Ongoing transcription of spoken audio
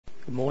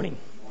Good morning.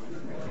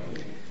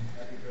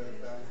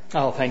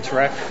 Oh, thanks,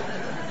 Raph.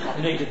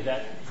 I needed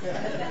that.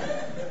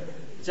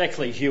 It's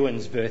actually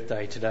Ewan's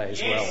birthday today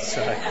as well,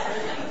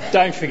 so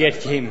don't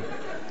forget him.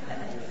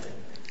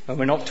 And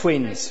we're not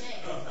twins.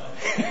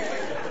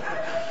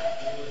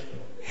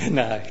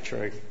 No,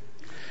 true.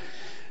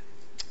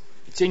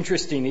 It's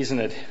interesting, isn't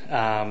it,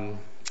 how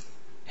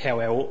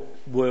our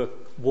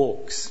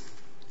walks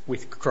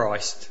with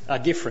Christ are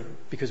different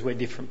because we're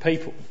different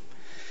people.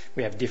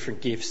 We have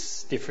different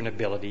gifts, different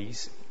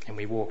abilities, and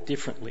we walk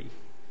differently.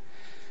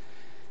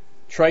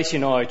 Tracy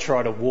and I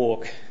try to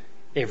walk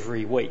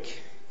every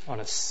week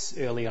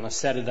early on a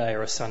Saturday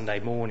or a Sunday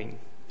morning,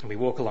 and we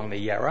walk along the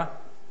Yarra,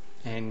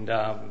 and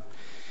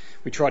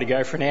we try to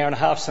go for an hour and a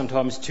half,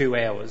 sometimes 2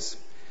 hours.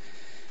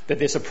 But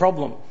there's a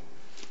problem.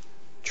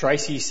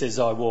 Tracy says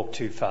I walk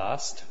too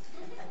fast,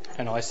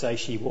 and I say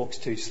she walks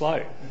too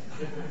slow.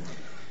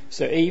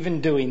 So even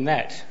doing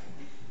that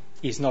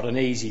is not an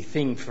easy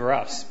thing for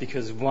us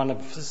because one of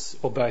us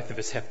or both of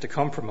us have to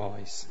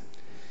compromise.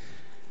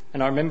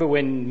 And I remember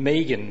when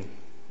Megan,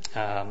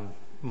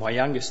 my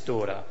youngest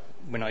daughter,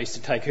 when I used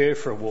to take her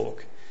for a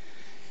walk,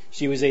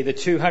 she was either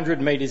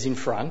 200 metres in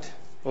front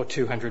or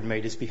 200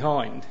 metres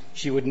behind.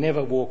 She would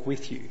never walk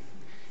with you.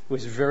 It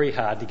was very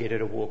hard to get her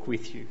to walk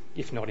with you,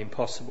 if not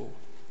impossible.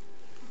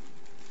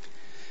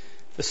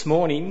 This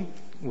morning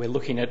we're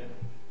looking at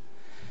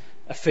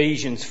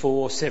Ephesians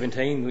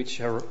 4:17,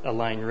 which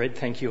Elaine read.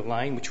 Thank you,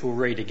 Elaine, which we'll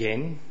read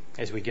again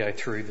as we go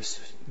through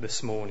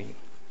this morning.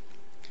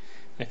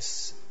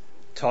 It's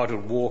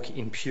titled Walk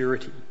in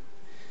Purity.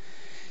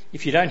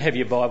 If you don't have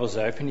your Bibles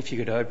open, if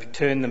you could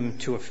turn them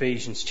to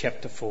Ephesians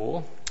chapter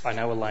 4. I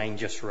know Elaine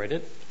just read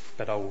it,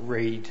 but I'll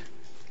read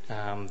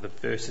the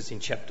verses in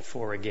chapter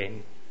 4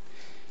 again.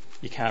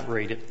 You can't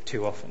read it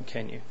too often,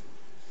 can you?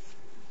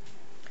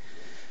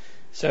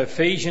 So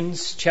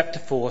Ephesians chapter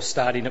 4,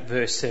 starting at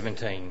verse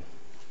 17.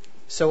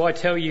 So I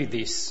tell you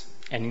this,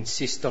 and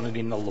insist on it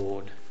in the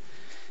Lord,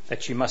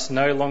 that you must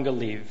no longer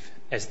live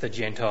as the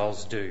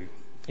Gentiles do,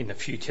 in the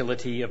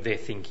futility of their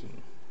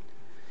thinking.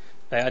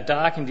 They are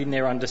darkened in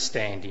their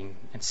understanding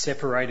and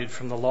separated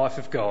from the life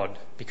of God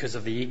because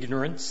of the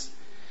ignorance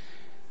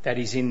that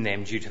is in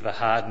them due to the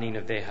hardening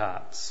of their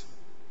hearts.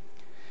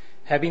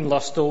 Having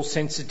lost all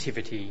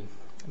sensitivity,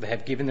 they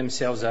have given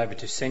themselves over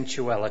to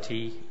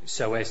sensuality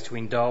so as to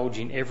indulge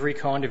in every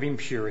kind of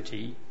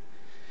impurity,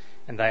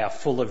 and they are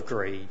full of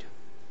greed.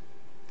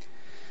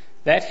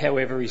 That,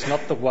 however, is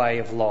not the way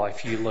of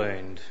life you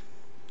learned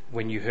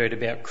when you heard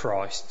about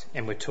Christ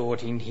and were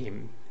taught in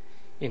him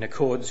in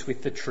accordance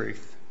with the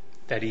truth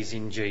that is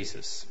in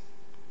Jesus.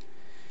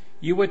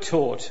 You were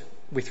taught,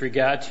 with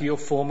regard to your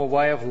former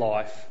way of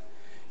life,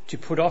 to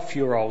put off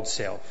your old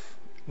self,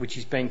 which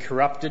is being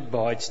corrupted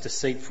by its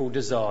deceitful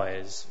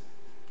desires,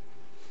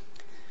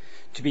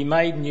 to be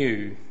made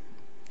new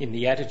in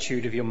the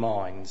attitude of your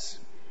minds,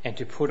 and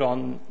to put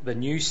on the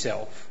new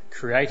self,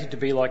 created to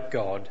be like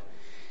God,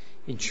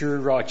 in true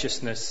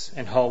righteousness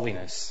and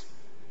holiness.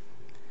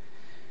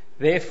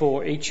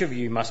 Therefore, each of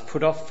you must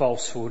put off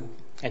falsehood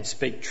and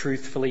speak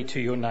truthfully to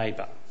your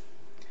neighbour,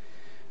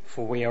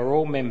 for we are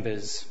all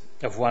members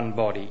of one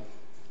body.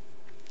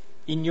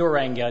 In your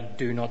anger,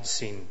 do not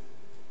sin.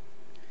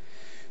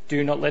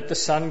 Do not let the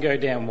sun go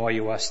down while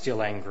you are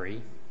still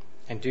angry,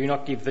 and do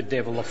not give the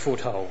devil a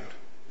foothold.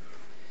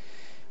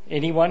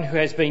 Anyone who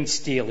has been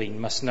stealing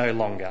must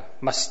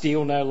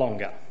steal no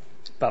longer,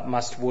 but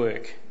must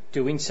work,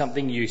 doing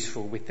something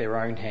useful with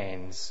their own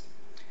hands,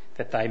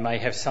 that they may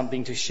have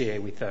something to share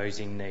with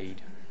those in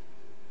need.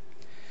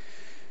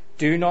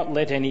 Do not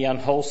let any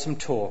unwholesome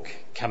talk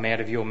come out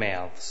of your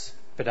mouths,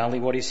 but only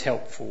what is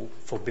helpful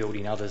for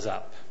building others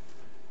up,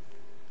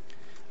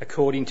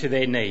 according to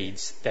their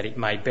needs, that it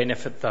may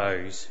benefit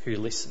those who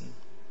listen.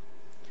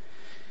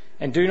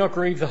 And do not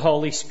grieve the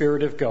Holy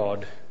Spirit of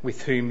God,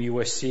 with whom you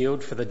were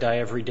sealed for the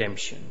day of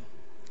redemption.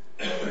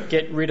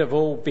 Get rid of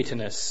all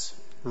bitterness,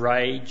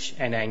 rage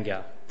and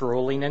anger,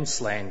 brawling and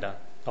slander,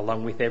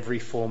 along with every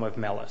form of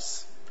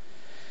malice.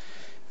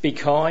 Be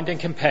kind and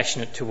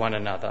compassionate to one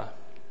another,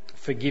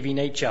 forgiving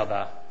each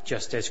other,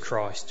 just as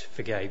Christ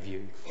forgave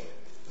you.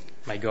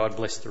 May God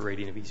bless the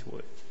reading of his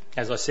word.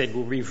 As I said,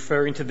 we'll be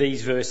referring to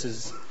these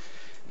verses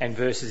and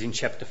verses in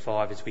chapter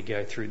 5 as we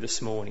go through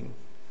this morning.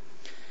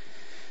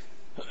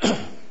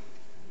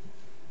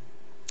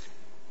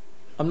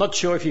 I'm not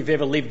sure if you've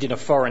ever lived in a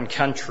foreign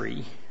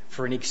country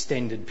for an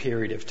extended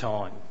period of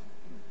time.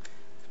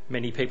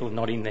 Many people are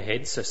nodding their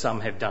heads, so some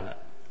have done it.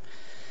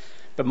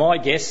 But my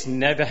guess,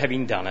 never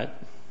having done it,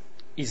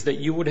 is that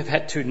you would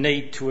have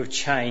need to have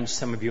changed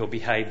some of your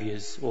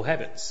behaviours or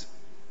habits.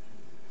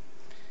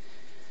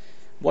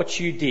 What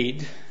you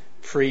did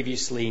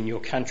previously in your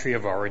country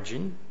of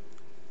origin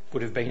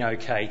would have been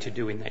okay to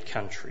do in that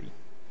country.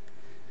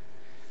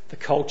 The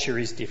culture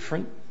is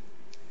different.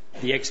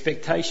 The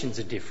expectations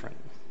are different.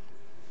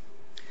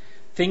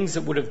 Things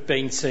that would have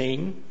been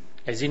seen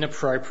as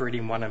inappropriate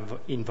in one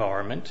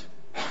environment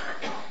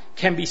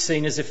can be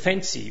seen as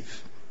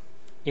offensive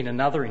in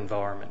another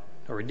environment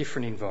or a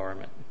different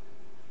environment.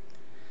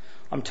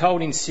 I'm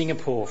told in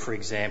Singapore, for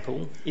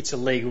example, it's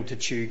illegal to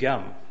chew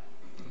gum.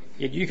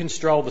 Yet you can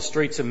stroll the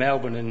streets of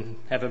Melbourne and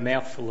have a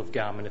mouthful of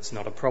gum and it's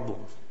not a problem.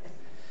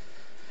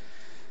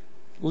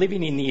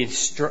 Living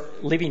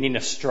in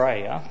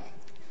Australia,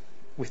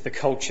 with the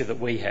culture that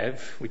we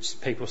have, which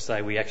people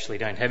say we actually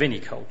don't have any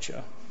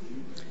culture,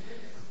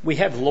 we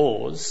have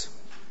laws,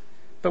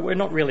 but we're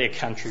not really a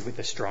country with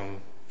a strong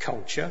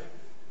culture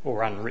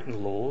or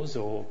unwritten laws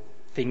or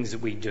things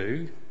that we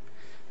do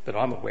that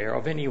I'm aware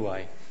of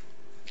anyway.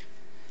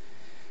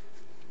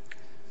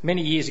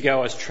 Many years ago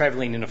I was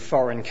travelling in a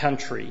foreign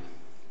country,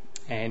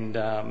 and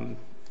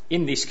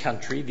in this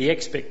country the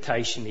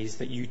expectation is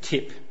that you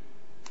tip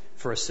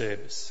for a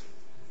service.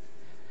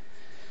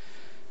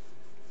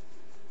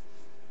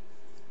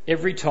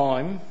 Every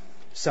time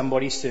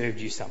somebody served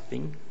you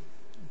something,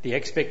 the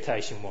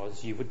expectation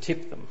was you would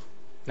tip them.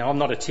 Now, I'm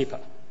not a tipper,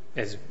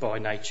 as by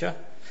nature,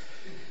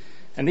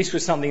 and this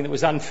was something that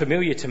was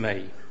unfamiliar to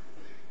me,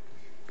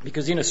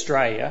 because in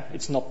Australia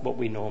it's not what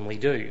we normally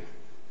do.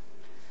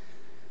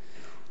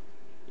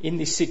 In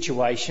this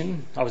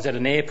situation, I was at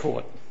an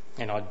airport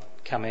and I'd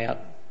come out,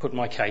 put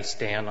my case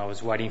down, I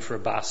was waiting for a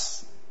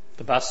bus.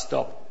 The bus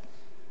stopped,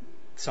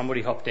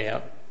 somebody hopped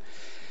out,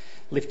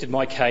 lifted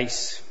my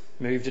case,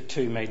 moved it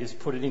 2 metres,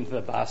 put it into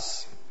the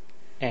bus,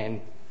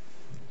 and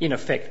in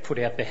effect put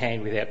out their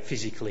hand without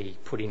physically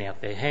putting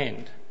out their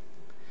hand.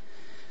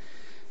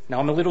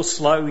 Now, I'm a little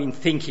slow in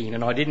thinking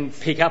and I didn't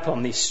pick up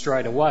on this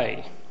straight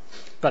away,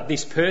 but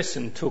this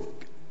person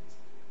took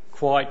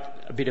quite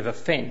a bit of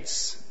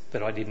offence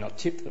that I did not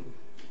tip them.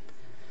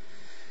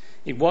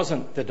 It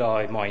wasn't that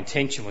my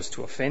intention was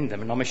to offend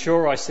them, and I'm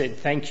sure I said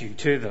thank you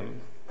to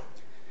them,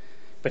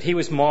 but he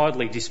was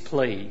mildly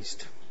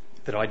displeased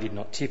that I did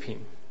not tip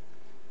him.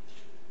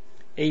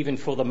 Even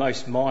for the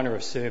most minor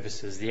of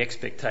services, the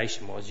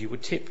expectation was you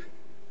would tip.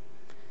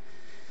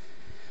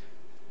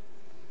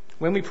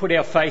 When we put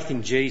our faith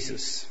in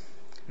Jesus,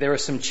 there are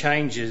some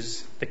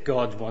changes that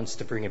God wants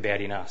to bring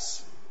about in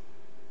us.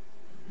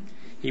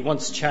 He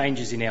wants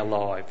changes in our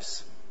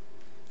lives,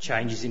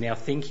 changes in our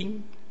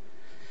thinking,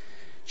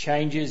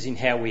 changes in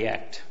how we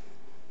act.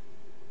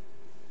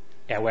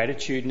 Our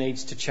attitude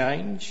needs to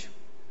change.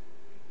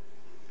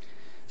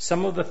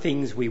 Some of the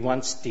things we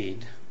once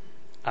did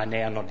are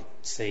now not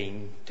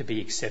seen to be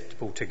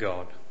acceptable to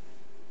God.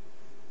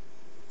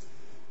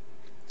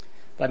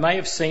 They may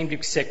have seemed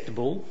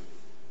acceptable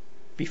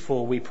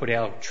before we put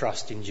our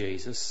trust in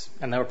Jesus,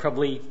 and they were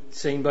probably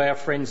seen by our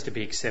friends to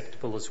be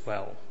acceptable as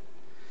well.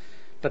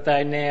 But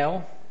they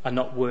now are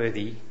not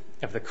worthy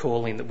of the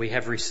calling that we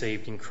have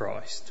received in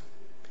Christ.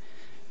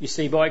 You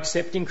see, by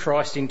accepting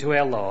Christ into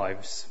our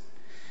lives,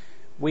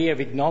 we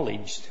have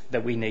acknowledged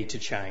that we need to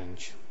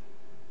change.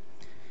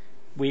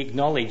 We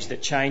acknowledge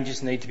that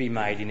changes need to be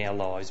made in our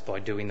lives by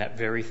doing that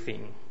very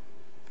thing.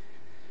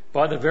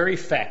 By the very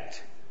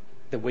fact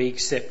that we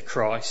accept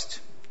Christ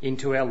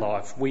into our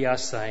life, we are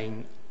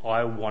saying,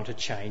 I want a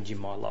change in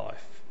my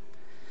life.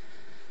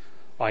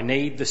 I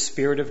need the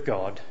Spirit of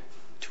God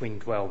to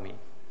indwell me.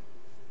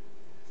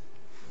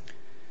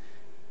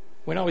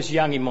 When I was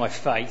young in my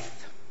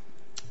faith,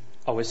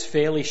 I was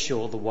fairly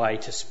sure the way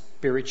to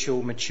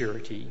spiritual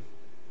maturity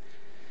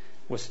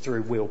was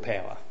through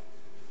willpower.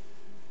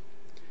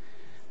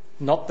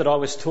 Not that I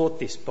was taught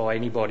this by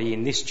anybody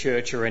in this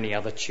church or any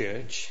other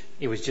church.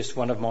 It was just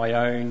one of my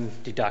own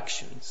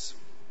deductions.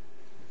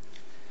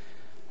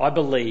 I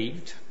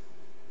believed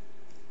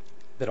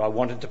that I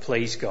wanted to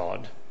please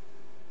God,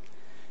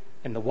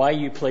 and the way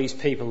you please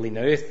people in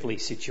earthly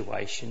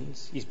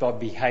situations is by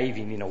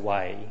behaving in a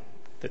way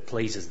that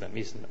pleases them,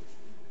 isn't it?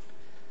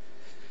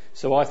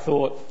 So I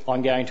thought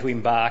I'm going to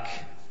embark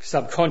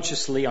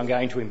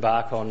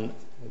on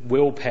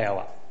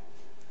willpower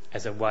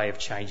as a way of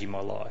changing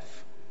my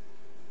life.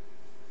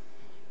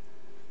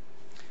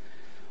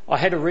 I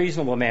had a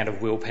reasonable amount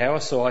of willpower,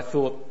 so I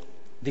thought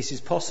this is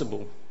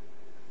possible.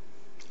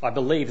 I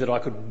believed that I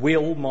could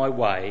will my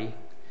way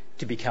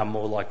to become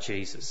more like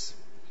Jesus.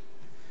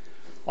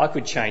 I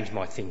could change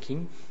my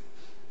thinking.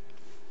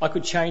 I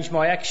could change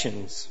my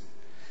actions.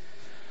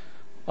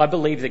 I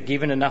believed that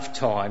given enough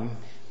time,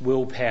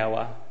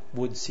 willpower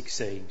would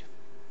succeed.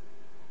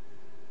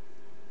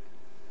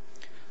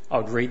 I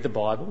would read the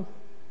Bible,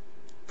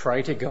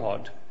 pray to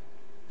God,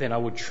 then I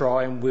would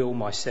try and will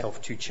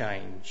myself to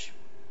change.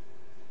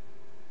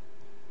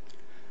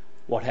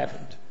 What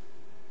happened?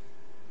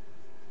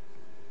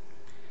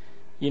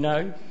 You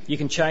know, you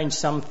can change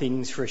some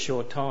things for a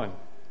short time.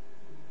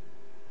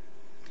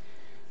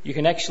 You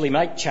can actually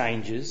make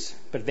changes,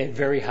 but they're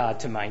very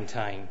hard to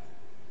maintain.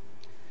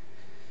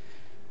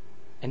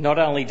 And not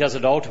only does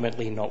it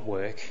ultimately not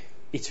work,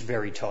 it's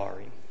very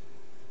tiring.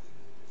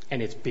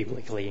 And it's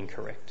biblically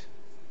incorrect.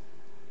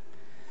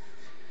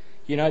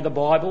 You know, the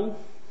Bible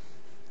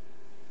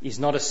is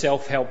not a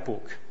self-help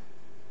book.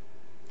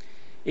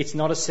 It's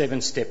not a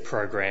 7-step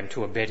program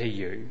to a better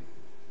you.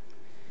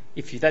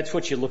 If that's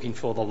what you're looking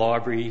for, the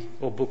library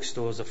or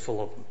bookstores are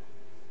full of them.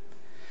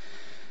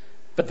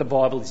 But the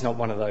Bible is not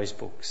one of those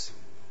books.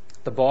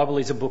 The Bible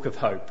is a book of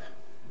hope.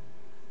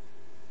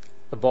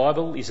 The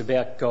Bible is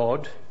about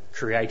God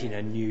creating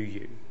a new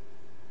you.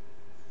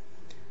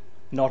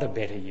 Not a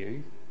better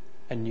you,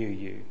 a new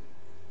you.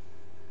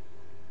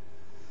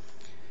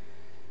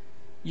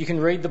 You can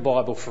read the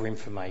Bible for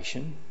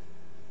information,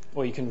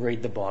 or you can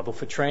read the Bible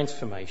for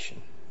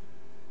transformation.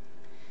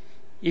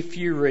 If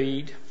you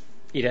read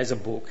it as a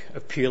book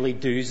of purely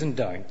do's and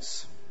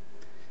don'ts,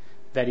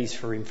 that is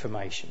for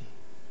information.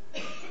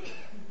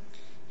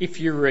 If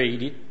you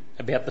read it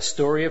about the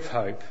story of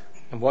hope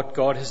and what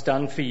God has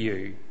done for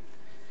you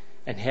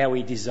and how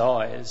he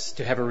desires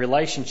to have a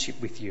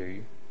relationship with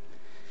you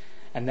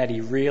and that he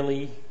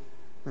really,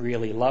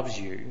 really loves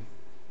you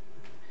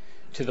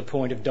to the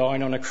point of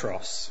dying on a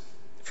cross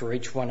for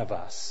each one of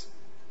us,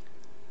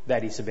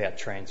 that is about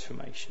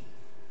transformation.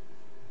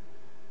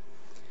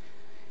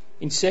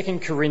 In 2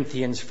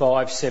 Corinthians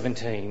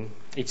 5:17,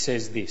 it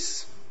says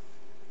this: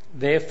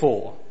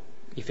 "Therefore,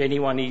 if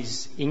anyone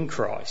is in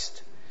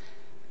Christ,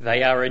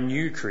 they are a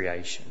new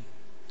creation.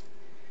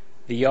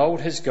 The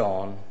old has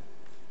gone,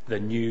 the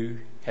new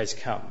has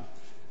come."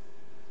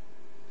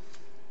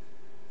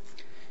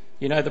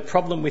 You know, the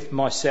problem with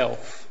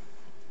myself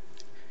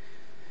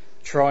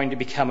trying to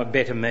become a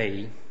better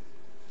me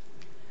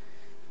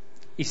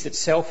is that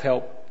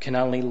self-help can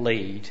only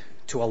lead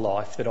to a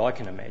life that I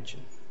can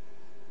imagine.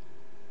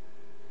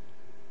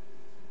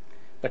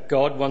 But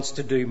God wants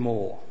to do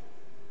more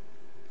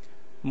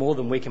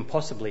than we can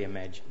possibly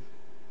imagine.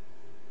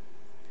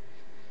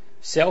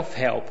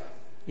 Self-help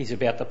is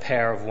about the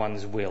power of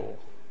one's will.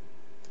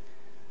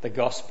 The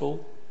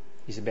gospel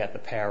is about the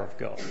power of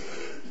God.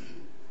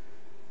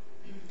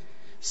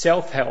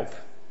 Self-help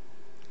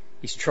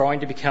is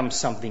trying to become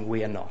something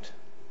we are not.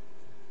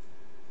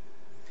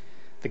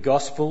 The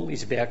gospel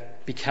is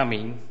about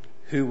becoming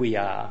who we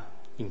are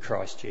in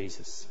Christ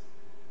Jesus,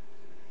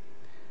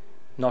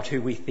 not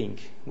who we think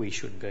we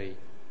should be.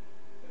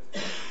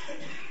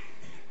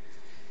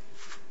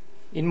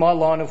 In my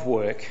line of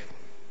work,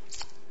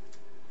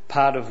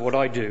 part of what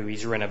I do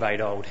is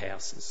renovate old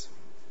houses.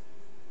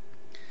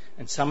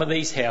 And some of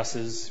these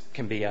houses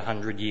can be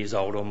 100 years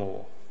old or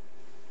more.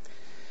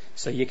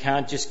 So you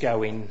can't just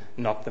go in,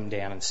 knock them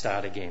down and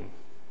start again.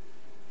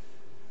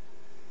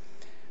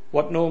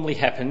 What normally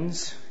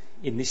happens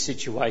in this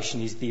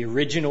situation is the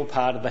original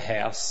part of the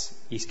house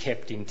is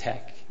kept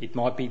intact. It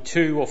might be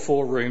 2 or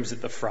 4 rooms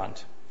at the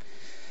front.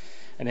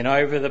 And then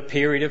over the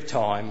period of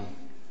time,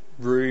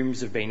 rooms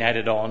have been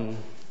added on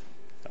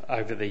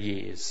over the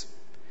years.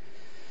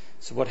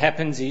 So what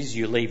happens is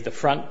you leave the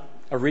front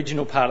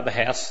original part of the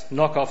house,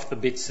 knock off the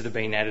bits that have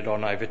been added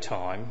on over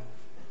time.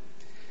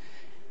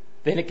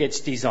 Then it gets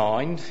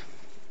designed,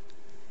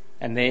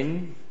 and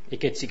then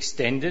it gets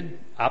extended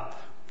up,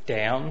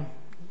 down,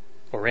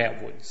 or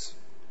outwards.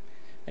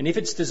 And if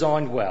it's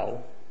designed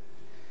well,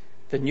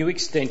 the new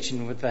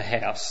extension of the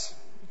house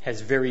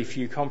has very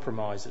few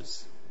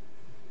compromises.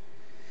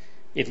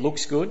 It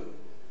looks good,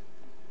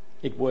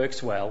 it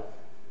works well,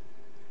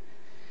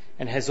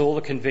 and has all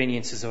the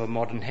conveniences of a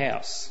modern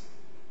house.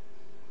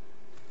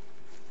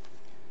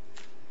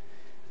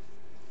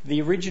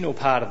 The original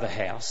part of the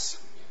house,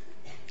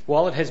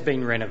 while it has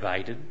been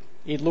renovated,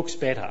 it looks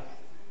better,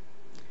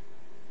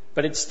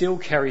 but it still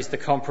carries the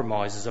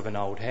compromises of an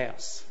old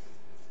house.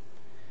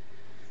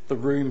 The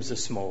rooms are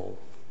small,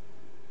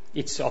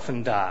 it's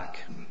often dark,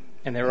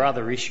 and there are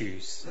other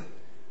issues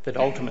that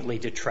ultimately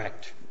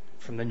detract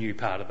from the new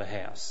part of the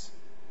house.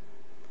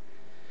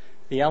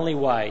 The only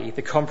way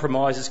the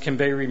compromises can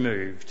be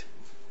removed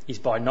is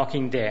by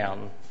knocking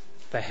down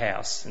the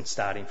house and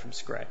starting from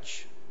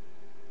scratch.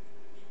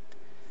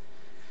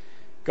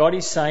 God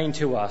is saying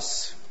to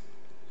us,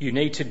 you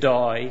need to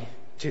die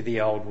to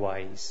the old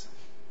ways.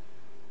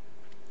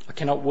 I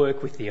cannot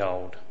work with the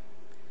old.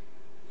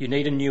 You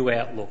need a new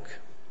outlook.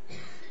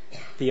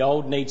 The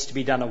old needs to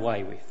be done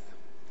away with.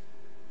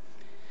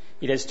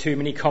 It has too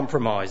many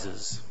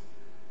compromises.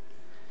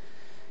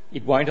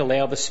 It won't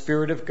allow the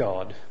Spirit of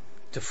God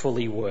to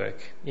fully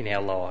work in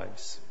our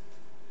lives.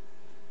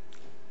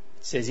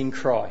 It says in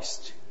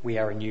Christ we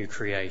are a new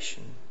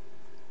creation.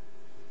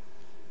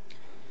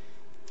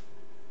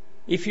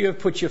 If you have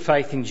put your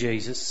faith in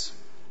Jesus,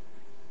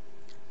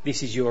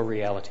 this is your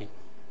reality.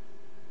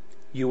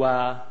 You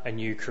are a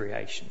new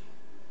creation.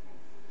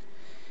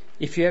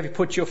 If you have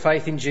put your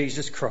faith in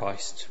Jesus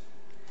Christ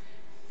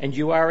and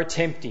you are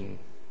attempting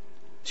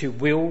to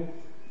will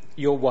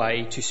your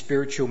way to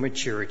spiritual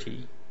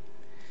maturity,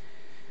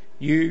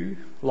 you,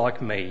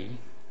 like me,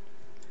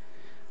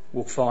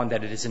 will find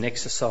that it is an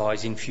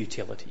exercise in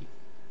futility.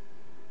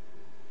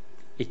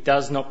 It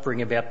does not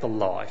bring about the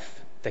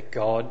life that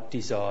God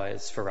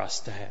desires for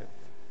us to have.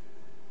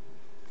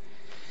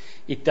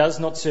 It does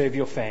not serve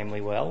your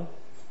family well.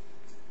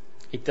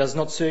 It does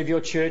not serve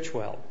your church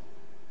well.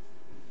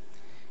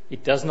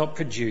 It does not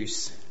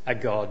produce a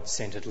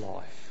God-centred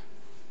life.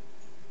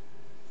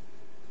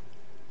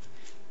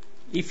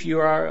 If you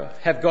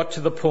have got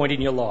to the point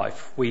in your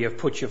life where you have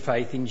put your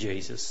faith in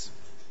Jesus,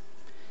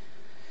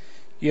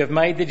 you have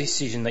made the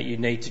decision that you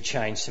need to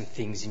change some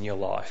things in your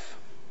life.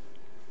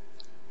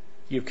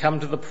 you've come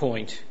to the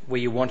point where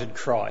you wanted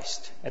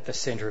Christ at the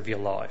centre of your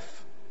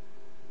life.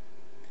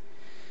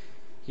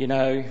 You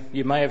know,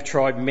 you may have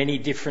tried many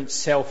different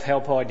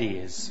self-help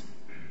ideas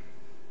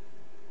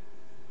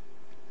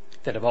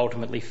that have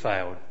ultimately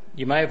failed.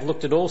 You may have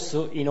looked at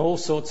in all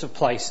sorts of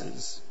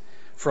places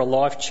for a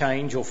life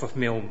change or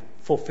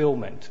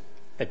fulfilment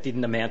that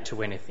didn't amount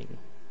to anything.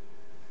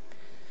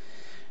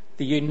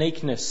 The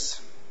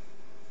uniqueness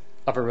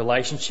of a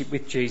relationship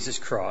with Jesus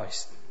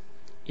Christ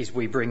is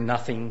we bring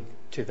nothing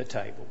to the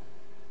table.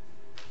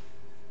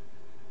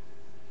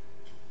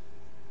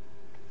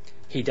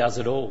 He does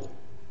it all.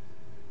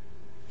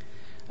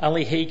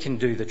 Only he can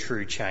do the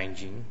true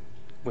changing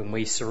when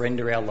we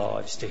surrender our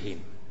lives to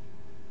him.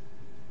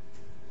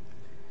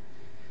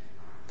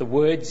 The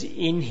words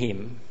 "in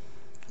him"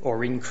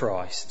 or "in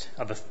Christ"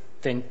 are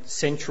the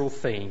central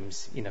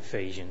themes in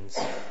Ephesians.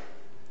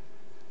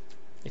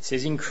 It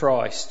says, in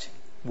Christ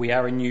we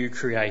are a new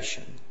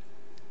creation.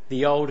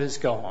 The old has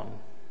gone,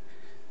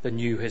 the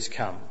new has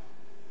come.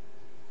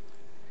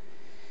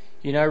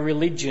 You know,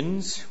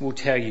 religions will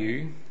tell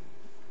you,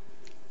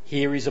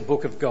 here is a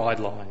book of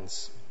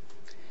guidelines.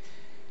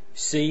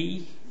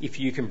 See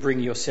if you can bring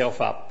yourself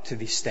up to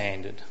this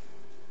standard.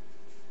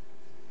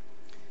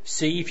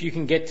 See if you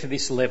can get to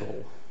this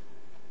level.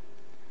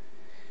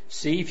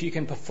 See if you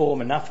can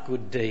perform enough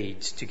good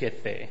deeds to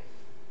get there.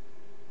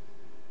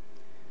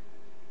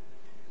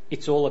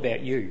 It's all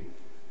about you.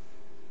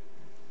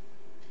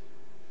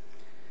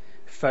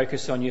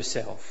 Focus on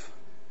yourself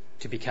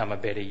to become a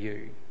better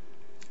you.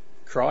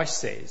 Christ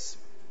says,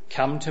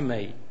 "Come to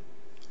me.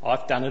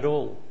 I've done it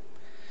all.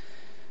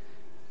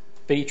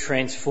 Be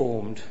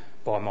transformed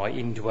by my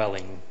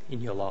indwelling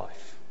in your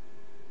life."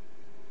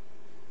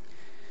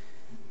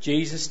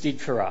 Jesus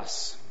did for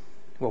us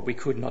what we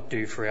could not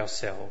do for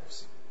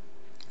ourselves.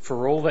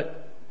 For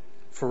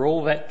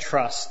all that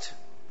trust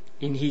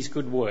in his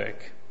good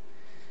work,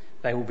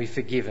 they will be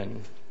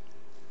forgiven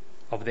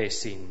of their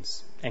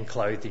sins and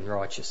clothed in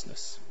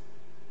righteousness.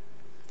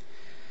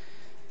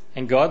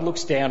 And God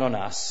looks down on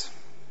us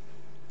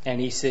and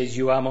he says,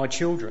 "You are my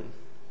children.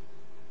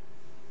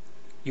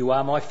 You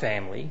are my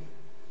family,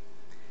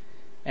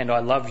 and I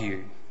love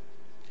you,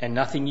 and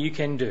nothing you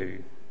can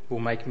do will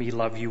make me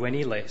love you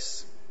any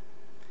less.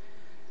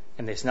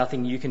 And there's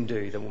nothing you can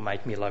do that will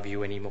make me love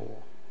you any more."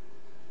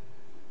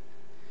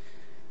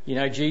 You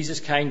know, Jesus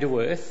came to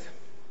earth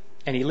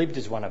and he lived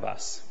as one of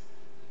us.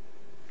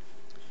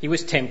 He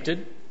was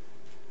tempted.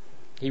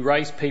 He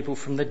raised people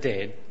from the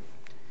dead.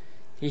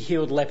 He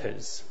healed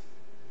lepers.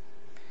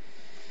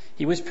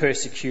 He was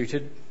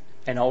persecuted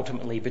and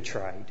ultimately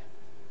betrayed.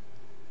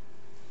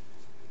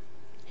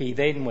 He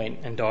then went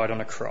and died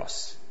on a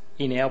cross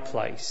in our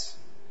place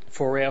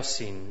for our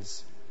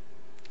sins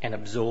and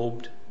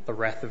absorbed the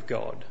wrath of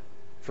God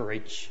for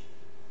each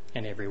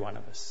and every one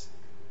of us.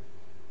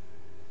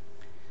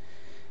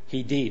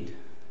 He did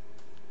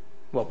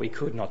what we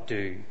could not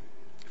do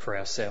for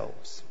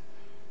ourselves,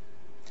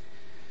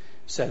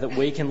 so that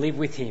we can live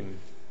with him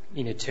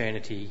in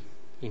eternity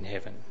in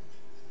heaven.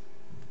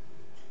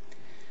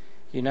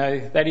 You know,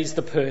 that is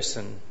the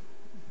person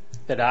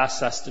that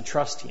asks us to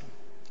trust him.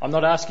 I'm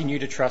not asking you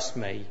to trust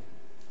me.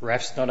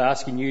 Raf's not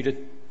asking you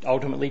to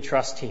ultimately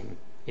trust him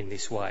in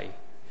this way.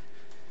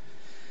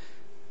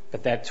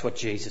 But that's what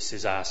Jesus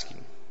is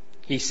asking.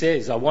 He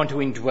says, "I want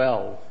to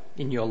indwell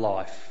in your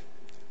life.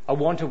 I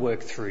want to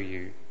work through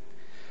you.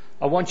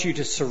 I want you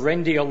to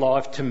surrender your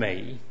life to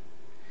me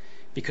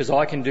because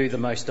I can do the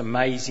most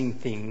amazing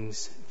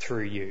things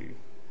through you.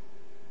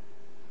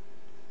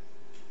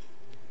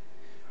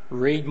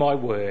 Read my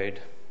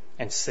word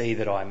and see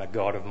that I am a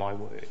God of my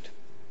word."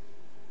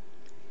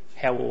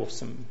 How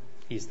awesome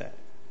is that?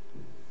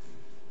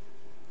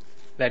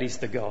 That is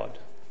the God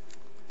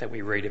that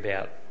we read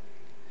about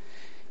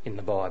in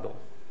the Bible.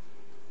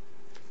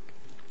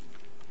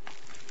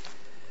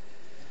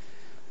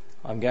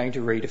 I'm going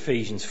to read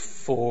Ephesians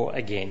 4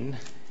 again,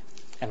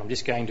 and I'm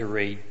just going to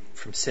read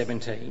from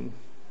 17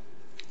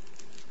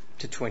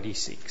 to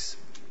 26.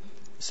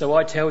 "So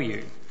I tell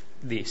you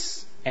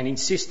this, and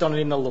insist on it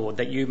in the Lord,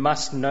 that you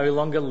must no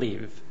longer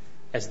live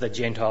as the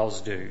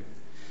Gentiles do,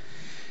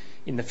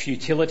 in the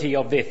futility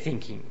of their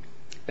thinking.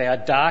 They are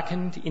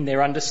darkened in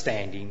their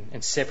understanding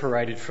and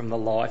separated from the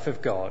life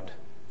of God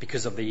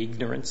because of the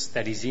ignorance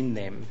that is in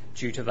them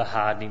due to the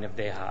hardening of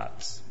their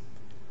hearts.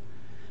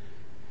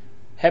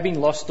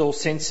 Having lost all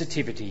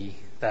sensitivity,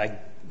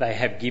 they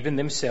have given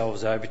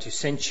themselves over to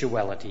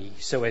sensuality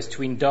so as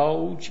to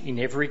indulge in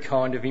every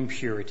kind of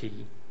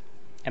impurity,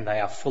 and they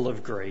are full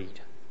of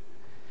greed.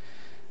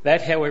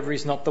 That, however,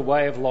 is not the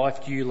way of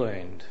life you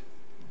learned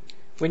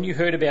when you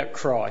heard about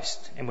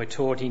Christ and were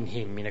taught in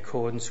him in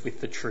accordance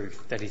with the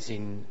truth that is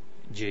in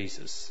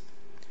Jesus.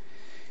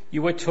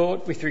 You were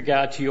taught with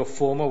regard to your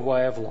former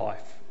way of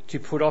life to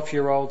put off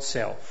your old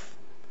self,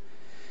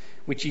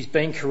 which is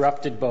being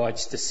corrupted by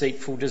its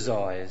deceitful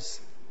desires,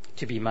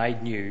 to be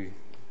made new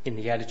in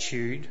the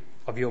attitude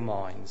of your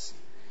minds,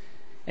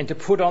 and to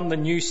put on the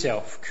new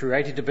self,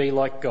 created to be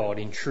like God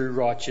in true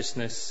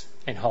righteousness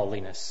and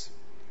holiness.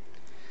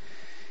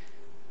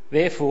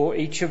 Therefore,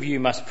 each of you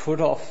must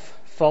put off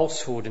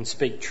falsehood and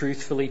speak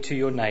truthfully to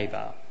your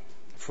neighbour,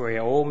 for we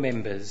are all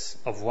members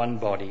of one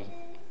body.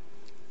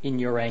 In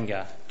your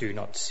anger, do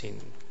not sin.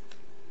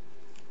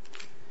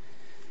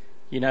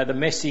 You know, the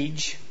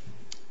message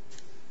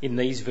in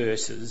these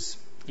verses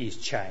is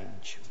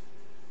change.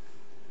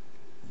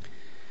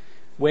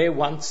 Where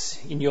once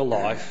in your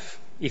life,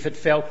 if it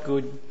felt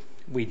good,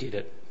 we did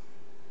it.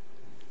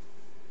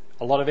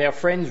 A lot of our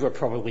friends were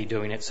probably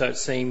doing it, so it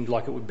seemed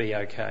like it would be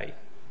okay.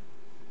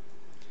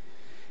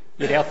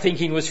 Yet our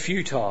thinking was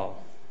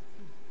futile.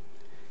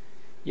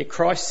 Yet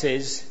Christ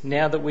says,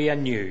 now that we are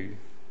new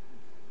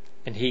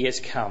and he has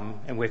come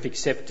and we've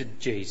accepted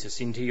Jesus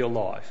into your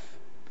life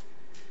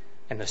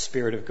and the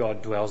Spirit of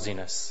God dwells in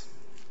us.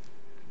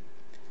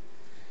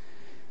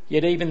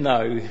 Yet even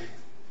though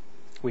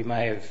we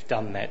may have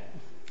done that,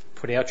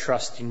 put our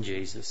trust in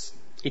Jesus,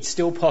 it's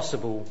still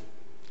possible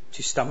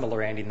to stumble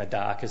around in the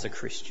dark as a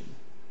Christian.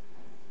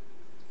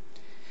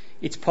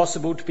 It's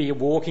possible to be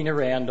walking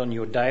around on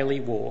your daily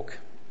walk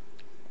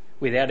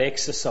without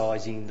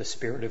exercising the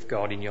Spirit of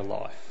God in your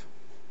life.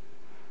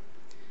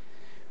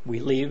 We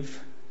live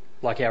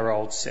like our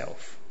old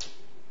self.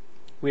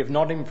 We have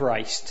not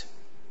embraced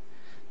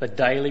the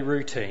daily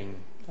routine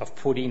of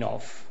putting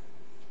off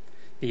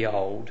the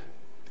old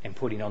and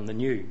putting on the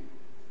new.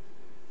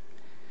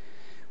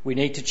 We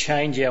need to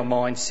change our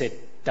mindset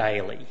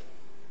daily,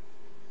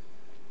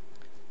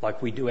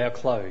 like we do our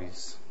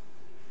clothes.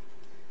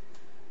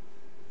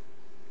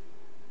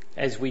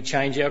 As we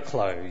change our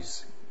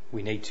clothes,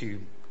 we need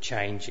to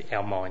change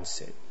our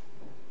mindset.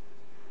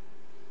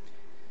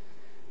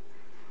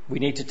 We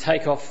need to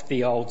take off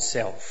the old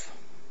self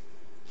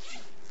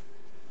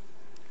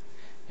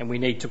and we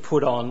need to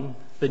put on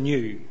the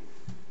new.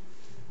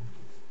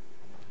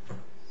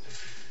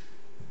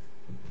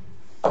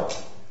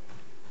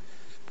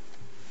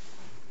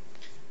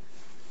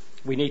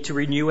 We need to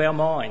renew our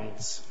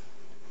minds.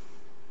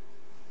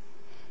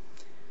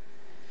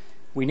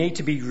 We need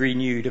to be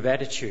renewed of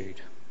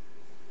attitude.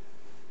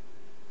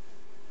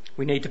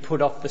 We need to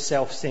put off the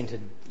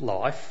self-centred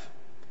life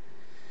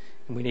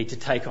and we need to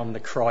take on the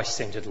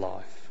Christ-centred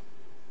life.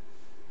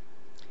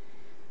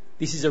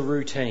 This is a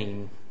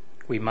routine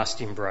we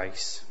must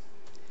embrace.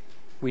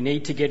 We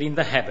need to get in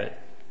the habit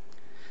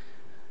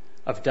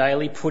of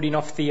daily putting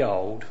off the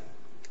old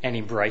and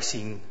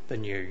embracing the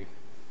new.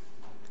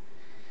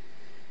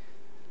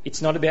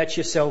 It's not about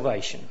your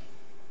salvation.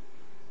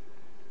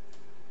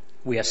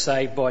 We are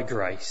saved by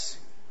grace,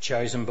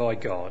 chosen by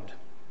God,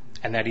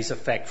 and that is a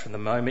fact from the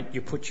moment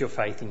you put your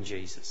faith in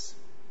Jesus.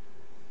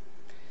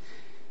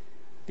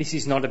 This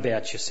is not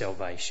about your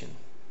salvation.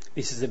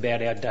 This is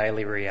about our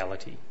daily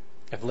reality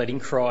of letting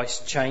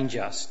Christ change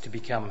us to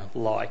become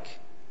like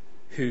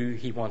who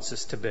he wants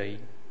us to be.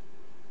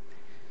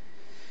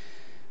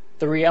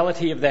 The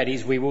reality of that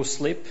is we will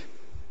slip,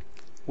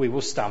 we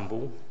will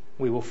stumble,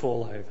 we will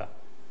fall over.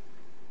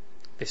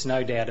 There's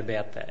no doubt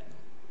about that.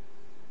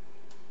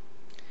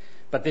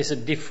 But there's a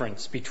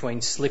difference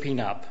between slipping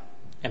up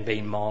and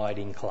being mired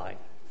in clay.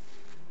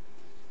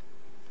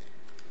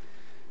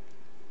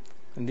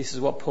 And this is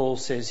what Paul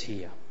says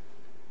here.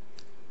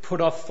 Put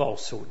off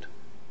falsehood.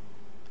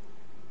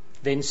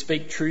 Then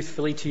speak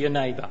truthfully to your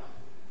neighbour.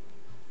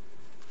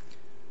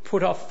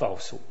 Put off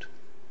falsehood.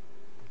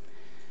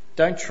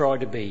 Don't try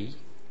to be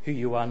who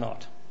you are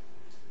not.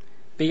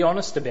 Be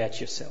honest about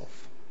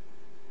yourself.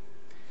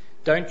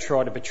 Don't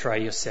try to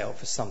betray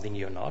yourself as something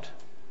you're not.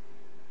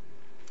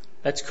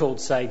 That's called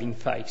saving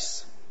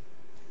face.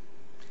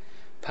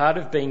 Part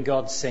of being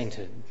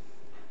God-centred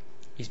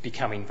is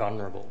becoming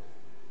vulnerable.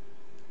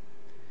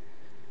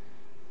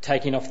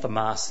 Taking off the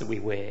mask that we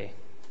wear.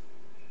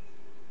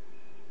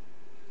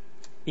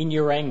 In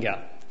your anger,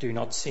 do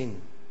not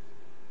sin.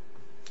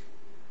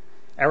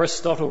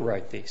 Aristotle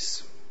wrote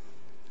this.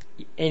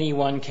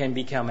 Anyone can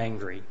become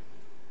angry.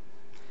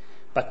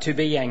 But to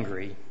be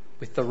angry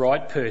with the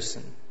right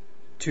person,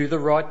 to the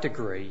right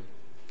degree,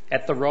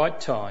 at the right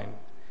time,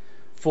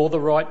 for the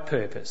right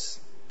purpose,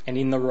 and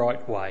in the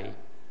right way,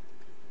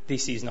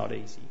 this is not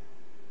easy.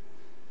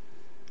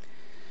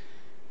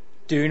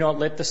 Do not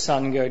let the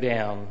sun go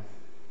down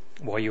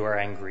while you are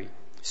angry,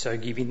 so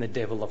giving the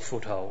devil a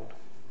foothold.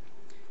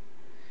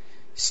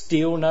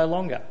 Steal no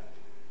longer,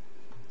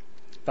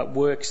 but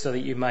work so that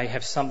you may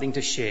have something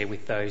to share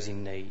with those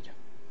in need.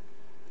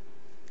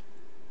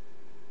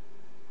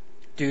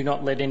 Do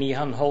not let any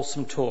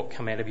unwholesome talk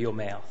come out of your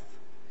mouth,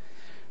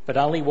 but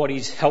only what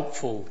is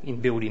helpful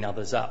in building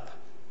others up.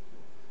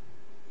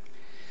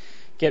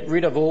 Get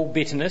rid of all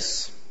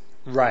bitterness,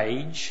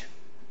 rage,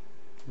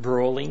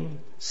 brawling,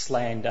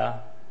 slander,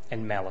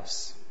 and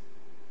malice.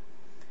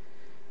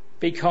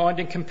 Be kind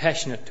and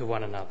compassionate to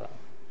one another.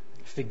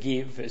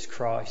 Forgive as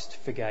Christ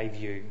forgave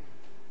you.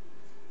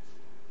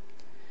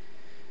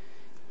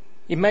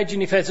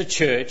 Imagine if as a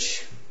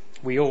church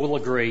we all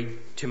agreed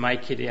to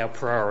make it our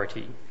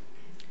priority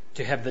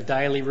to have the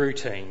daily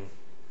routine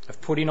of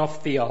putting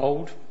off the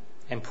old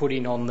and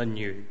putting on the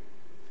new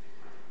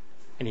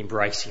and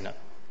embracing it.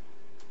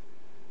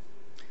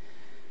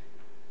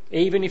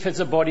 Even if as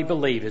a body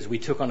believers we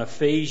took on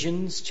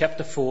Ephesians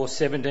chapter 4,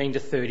 17 to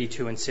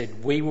 32 and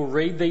said, we will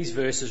read these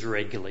verses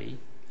regularly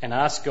and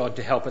ask God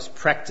to help us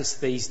practice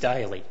these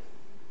daily.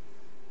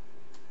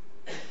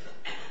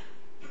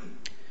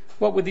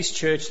 What would this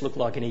church look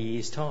like in a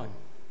year's time?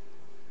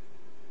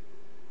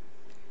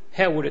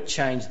 How would it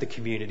change the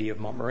community of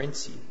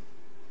Montmorency?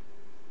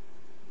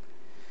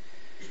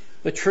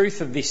 The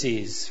truth of this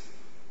is,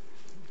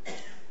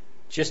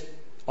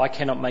 I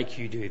cannot make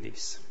you do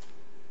this,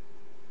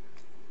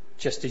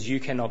 just as you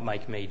cannot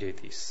make me do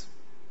this.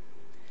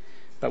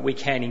 But we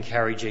can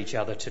encourage each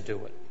other to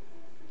do it.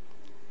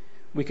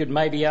 We could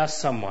maybe ask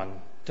someone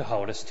to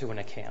hold us to an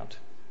account.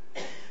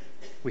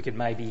 We could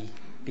maybe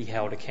be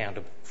held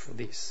accountable for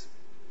this.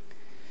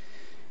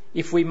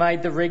 If we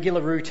made the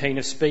regular routine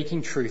of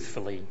speaking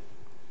truthfully,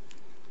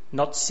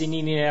 not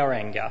sinning in our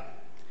anger,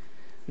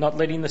 not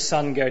letting the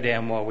sun go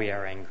down while we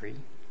are angry,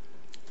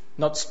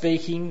 not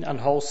speaking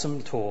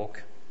unwholesome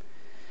talk,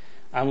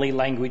 only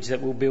language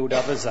that will build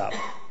others up,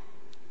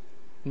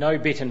 no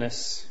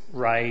bitterness,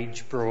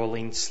 rage,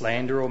 brawling,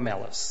 slander or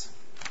malice.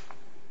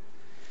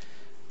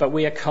 But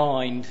we are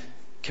kind,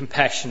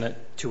 compassionate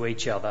to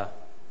each other,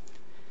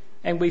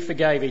 and we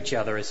forgave each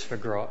other as for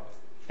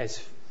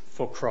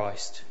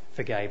Christ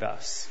forgave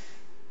us.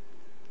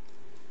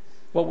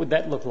 What would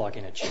that look like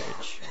in a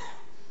church?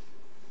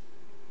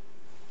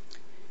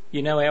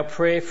 You know, our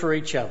prayer for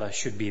each other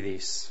should be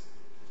this: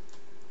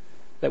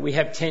 that we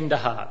have tender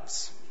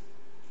hearts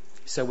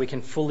so we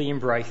can fully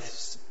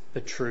embrace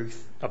the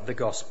truth of the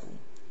gospel.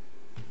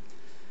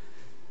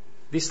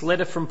 This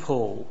letter from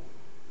Paul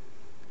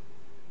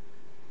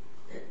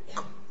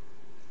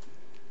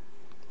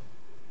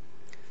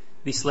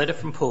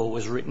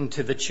was written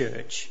to the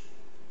church,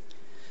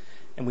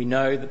 and we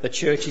know that the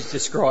church is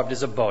described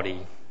as a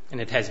body and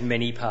it has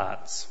many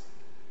parts.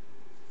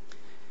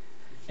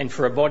 And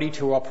for a body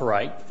to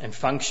operate and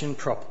function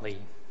properly,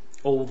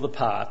 all the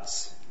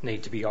parts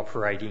need to be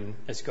operating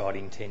as God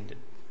intended.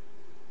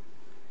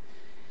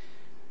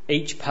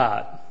 Each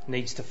part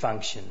needs to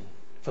function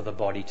for the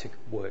body to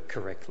work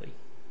correctly.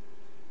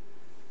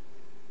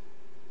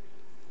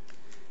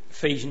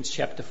 Ephesians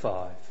chapter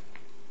 5.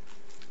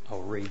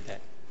 I'll read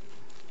that.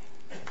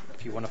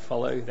 If you want to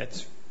follow,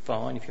 that's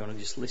fine. If you want to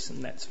just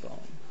listen, that's fine.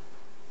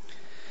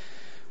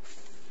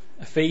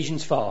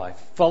 Ephesians 5.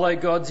 Follow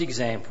God's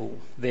example,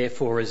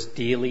 therefore, as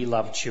dearly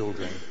loved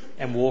children,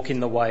 and walk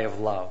in the way of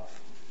love,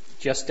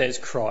 just as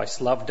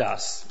Christ loved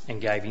us and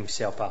gave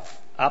himself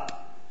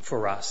up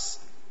for us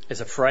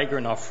as a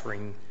fragrant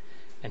offering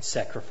and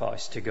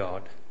sacrifice to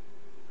God.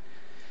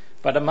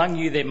 But among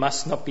you there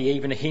must not be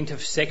even a hint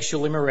of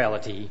sexual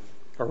immorality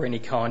or any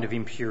kind of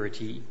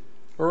impurity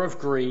or of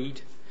greed,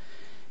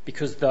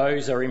 because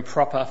those are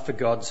improper for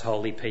God's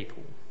holy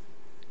people.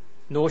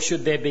 Nor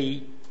should there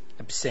be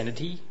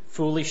obscenity,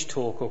 foolish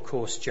talk or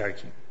coarse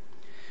joking,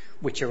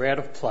 which are out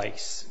of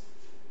place,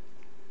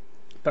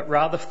 but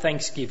rather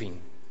thanksgiving.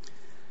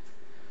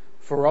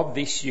 For of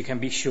this you can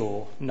be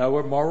sure, no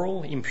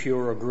immoral,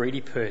 impure or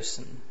greedy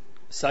person,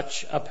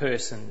 such a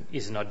person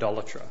is an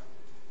idolater,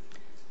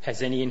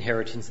 has any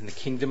inheritance in the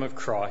kingdom of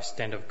Christ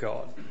and of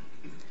God.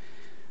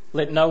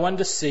 Let no one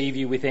deceive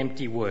you with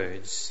empty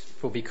words,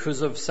 for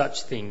because of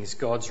such things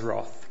God's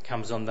wrath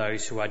comes on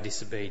those who are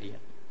disobedient.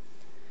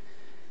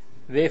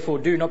 Therefore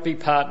do not be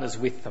partners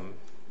with them,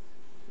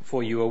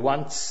 for you were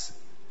once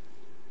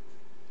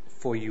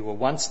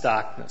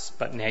darkness,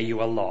 but now you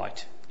are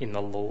light in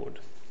the Lord.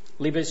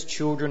 Live as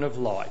children of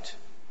light,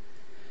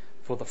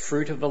 for the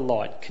fruit of the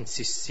light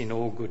consists in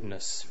all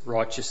goodness,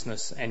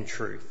 righteousness and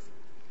truth.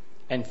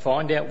 And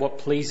find out what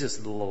pleases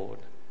the Lord.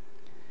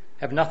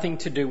 Have nothing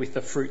to do with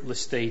the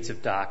fruitless deeds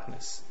of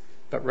darkness,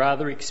 but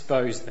rather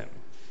expose them.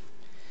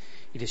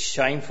 It is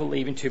shameful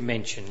even to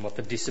mention what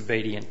the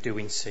disobedient do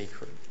in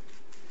secret.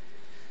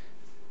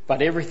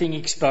 But everything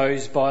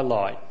exposed by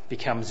light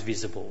becomes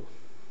visible,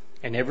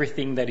 and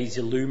everything that is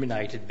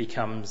illuminated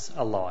becomes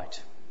a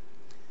light.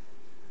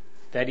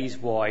 That is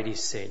why it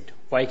is said,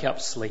 "Wake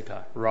up,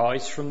 sleeper,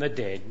 rise from the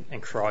dead,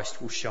 and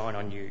Christ will shine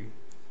on you."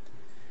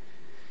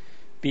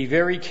 Be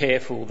very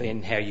careful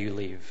then how you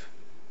live,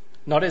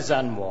 not as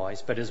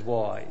unwise, but as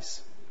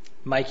wise,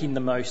 making the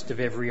most of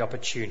every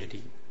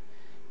opportunity,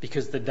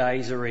 because the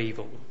days are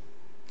evil.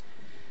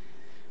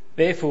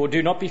 Therefore,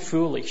 do not be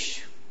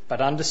foolish,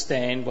 but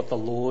understand what the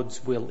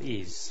Lord's will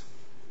is.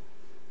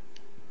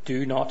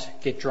 Do not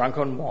get drunk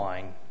on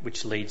wine,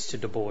 which leads to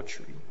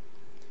debauchery.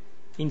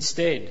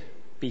 Instead,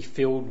 be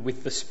filled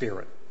with the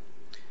Spirit,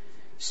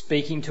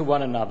 speaking to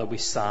one another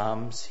with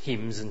psalms,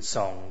 hymns and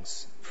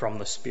songs from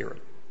the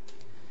Spirit.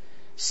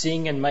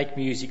 Sing and make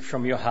music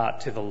from your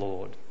heart to the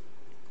Lord,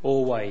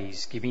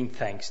 always giving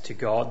thanks to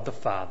God the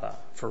Father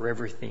for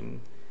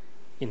everything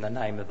in the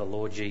name of the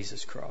Lord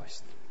Jesus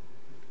Christ.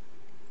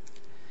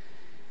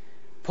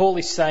 Paul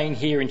is saying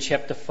here in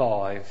chapter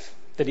 5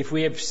 that if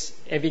we have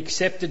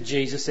accepted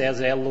Jesus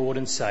as our Lord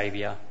and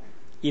Saviour,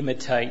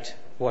 imitate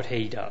what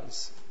he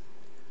does.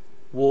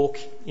 Walk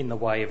in the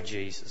way of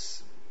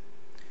Jesus.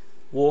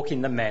 Walk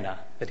in the manner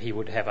that he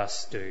would have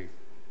us do.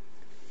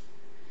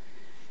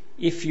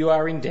 If you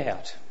are in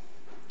doubt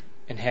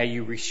and how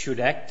you should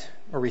act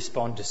or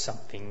respond to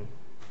something,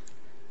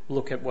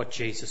 look at what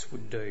Jesus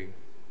would do.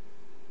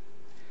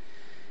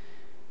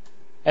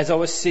 As I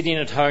was sitting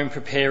at home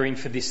preparing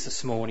for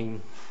this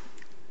morning,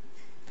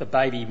 the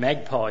baby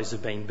magpies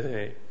have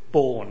been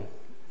born,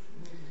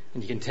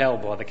 and you can tell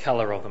by the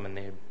colour of them, and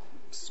they're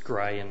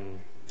grey and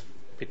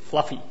a bit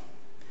fluffy.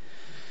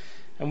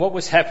 And what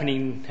was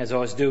happening as I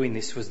was doing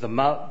this was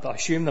I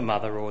assume the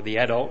mother or the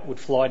adult would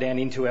fly down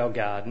into our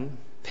garden,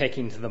 peck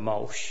into the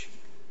mulch.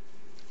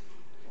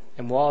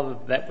 And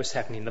while that was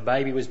happening, the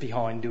baby was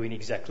behind doing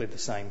exactly the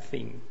same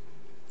thing.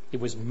 It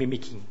was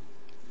mimicking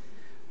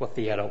what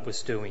the adult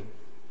was doing.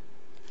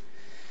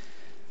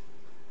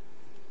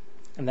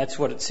 And that's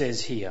what it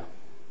says here.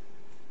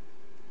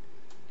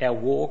 Our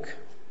walk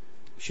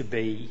should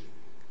be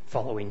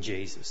following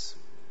Jesus.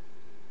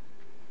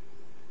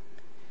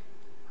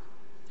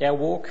 Our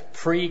walk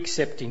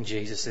pre-accepting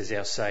Jesus as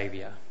our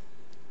Saviour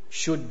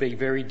should be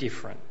very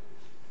different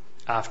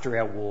after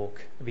our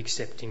walk of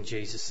accepting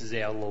Jesus as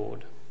our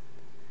Lord.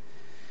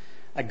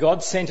 A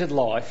God-centred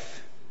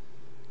life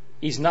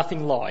is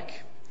nothing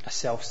like a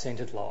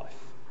self-centred life.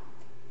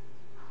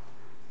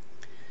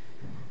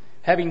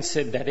 Having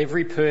said that,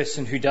 every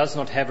person who does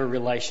not have a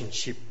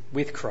relationship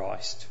with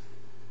Christ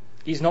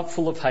is not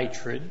full of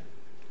hatred,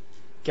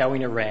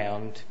 going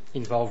around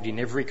involved in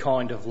every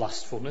kind of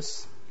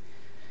lustfulness,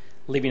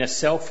 living a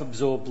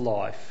self-absorbed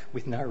life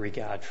with no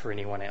regard for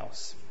anyone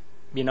else.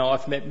 You know,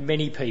 I've met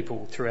many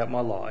people throughout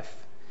my life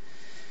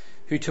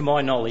who, to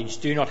my knowledge,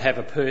 do not have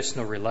a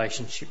personal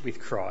relationship with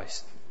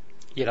Christ,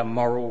 yet are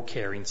moral,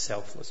 caring,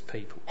 selfless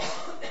people.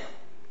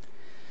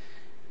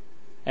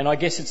 And I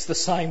guess it's the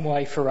same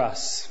way for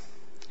us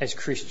as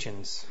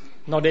Christians.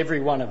 Not every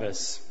one of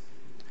us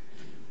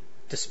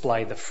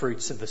display the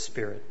fruits of the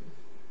Spirit.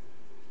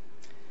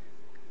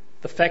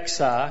 The facts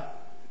are,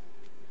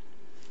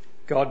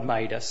 God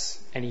made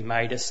us, and He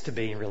made us to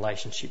be in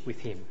relationship with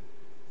Him.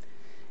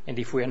 And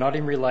if we are not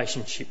in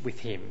relationship with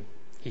Him,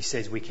 He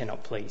says we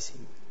cannot please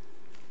Him.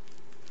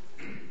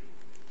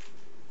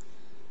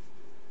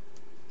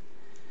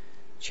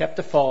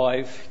 Chapter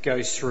 5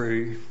 goes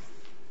through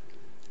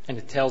and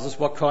it tells us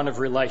what kind of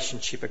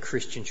relationship a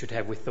Christian should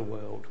have with the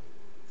world.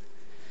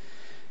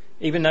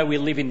 Even though we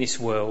live in this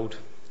world,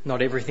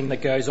 not everything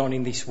that goes on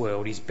in this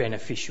world is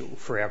beneficial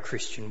for our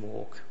Christian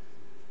walk.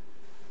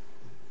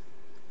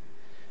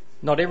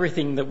 Not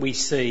everything that we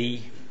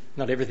see,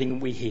 not everything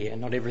that we hear,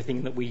 not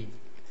everything that we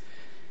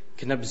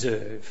can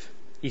observe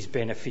is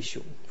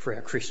beneficial for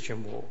our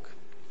Christian walk.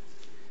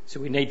 So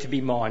we need to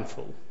be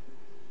mindful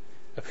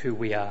of who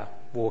we are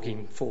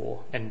walking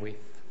for and with.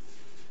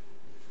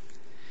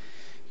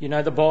 You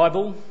know, the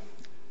Bible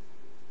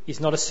is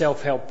not a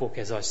self-help book,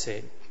 as I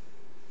said.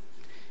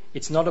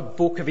 It's not a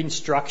book of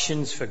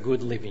instructions for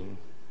good living.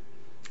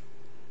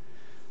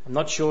 I'm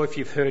not sure if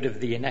you've heard of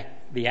the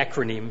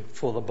acronym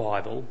for the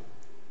Bible,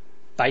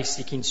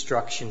 Basic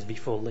Instructions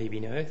Before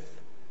Leaving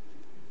Earth.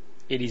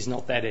 It is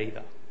not that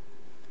either.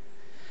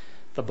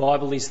 The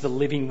Bible is the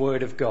living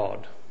Word of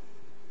God,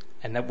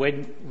 and that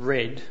when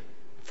read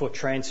for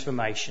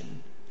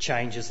transformation,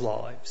 changes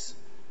lives.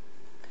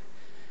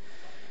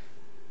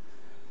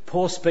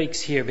 Paul speaks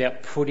here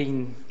about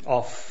putting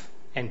off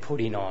and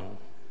putting on,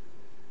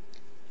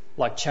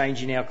 like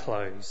changing our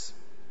clothes.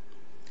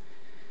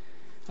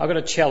 I've got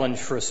a challenge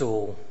for us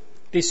all.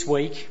 This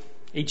week,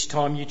 each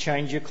time you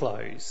change your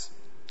clothes,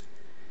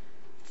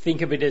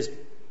 think of it as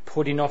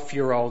putting off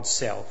your old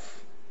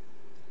self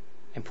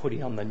and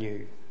putting on the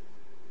new.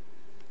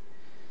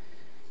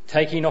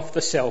 Taking off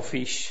the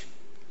selfish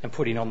and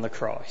putting on the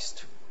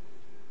Christ.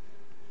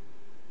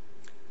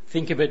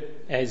 Think of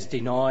it as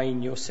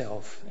denying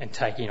yourself and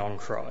taking on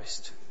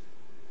Christ.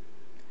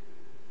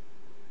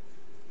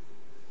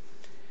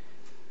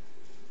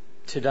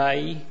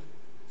 Today,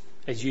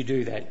 as you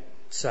do that,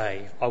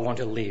 say, I want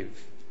to live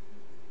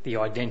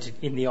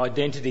in the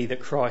identity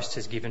that Christ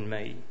has given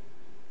me.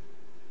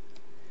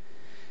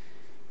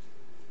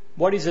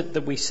 What is it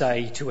that we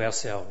say to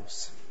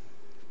ourselves?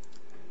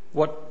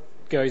 What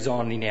goes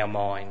on in our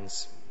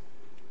minds?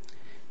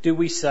 Do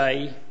we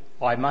say,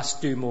 I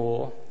must do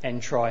more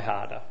and try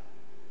harder?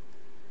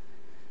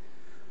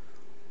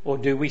 Or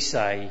do we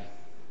say,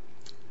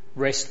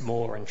 rest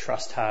more and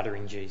trust harder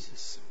in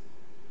Jesus?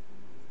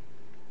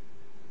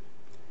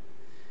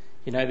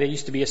 You know, there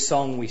used to be a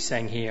song we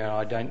sang here, and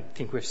I don't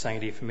think we've sang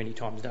it here for many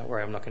times. Don't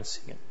worry, I'm not going to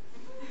sing it.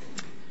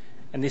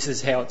 And this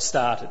is how it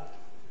started.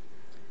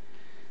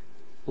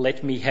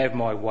 Let me have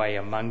my way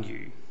among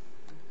you.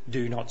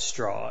 Do not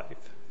strive.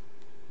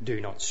 Do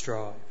not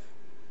strive.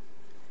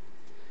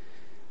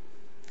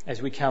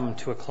 As we come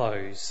to a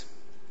close,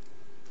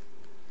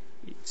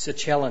 it's a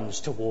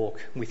challenge to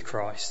walk with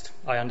Christ.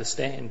 I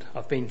understand.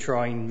 I've been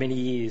trying many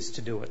years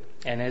to do it.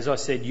 And as I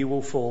said, you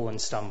will fall and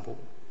stumble.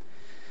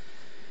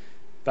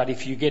 But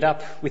if you get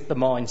up with the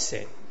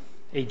mindset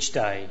each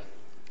day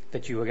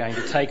that you are going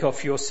to take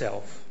off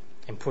yourself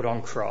and put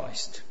on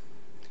Christ,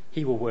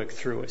 He will work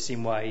through us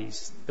in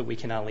ways that we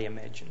can only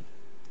imagine.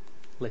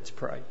 Let's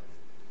pray.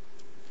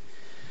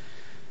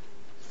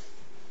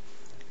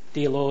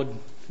 Dear Lord,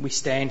 we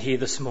stand here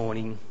this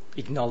morning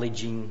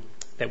acknowledging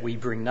that we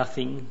bring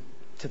nothing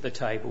to the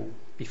table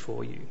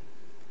before you,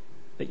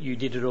 that you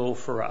did it all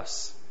for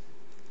us,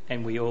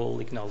 and we all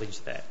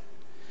acknowledge that.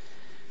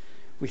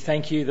 We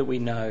thank you that we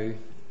know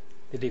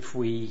that if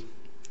we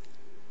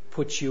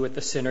put you at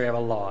the centre of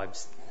our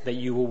lives, that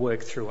you will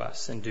work through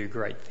us and do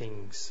great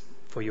things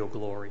for your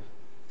glory.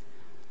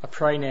 I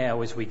pray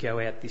now as we go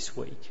out this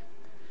week,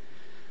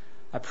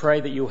 I pray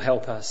that you'll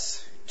help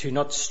us to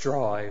not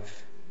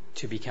strive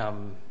to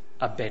become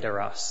a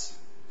better us,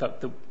 but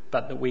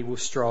that we will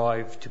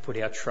strive to put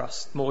our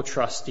more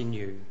trust in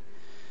you,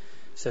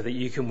 so that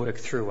you can work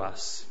through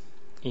us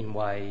in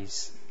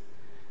ways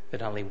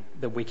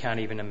that we can't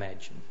even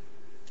imagine.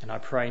 And I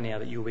pray now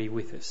that you'll be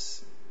with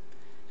us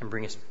and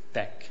bring us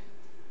back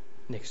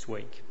next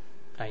week.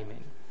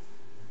 Amen.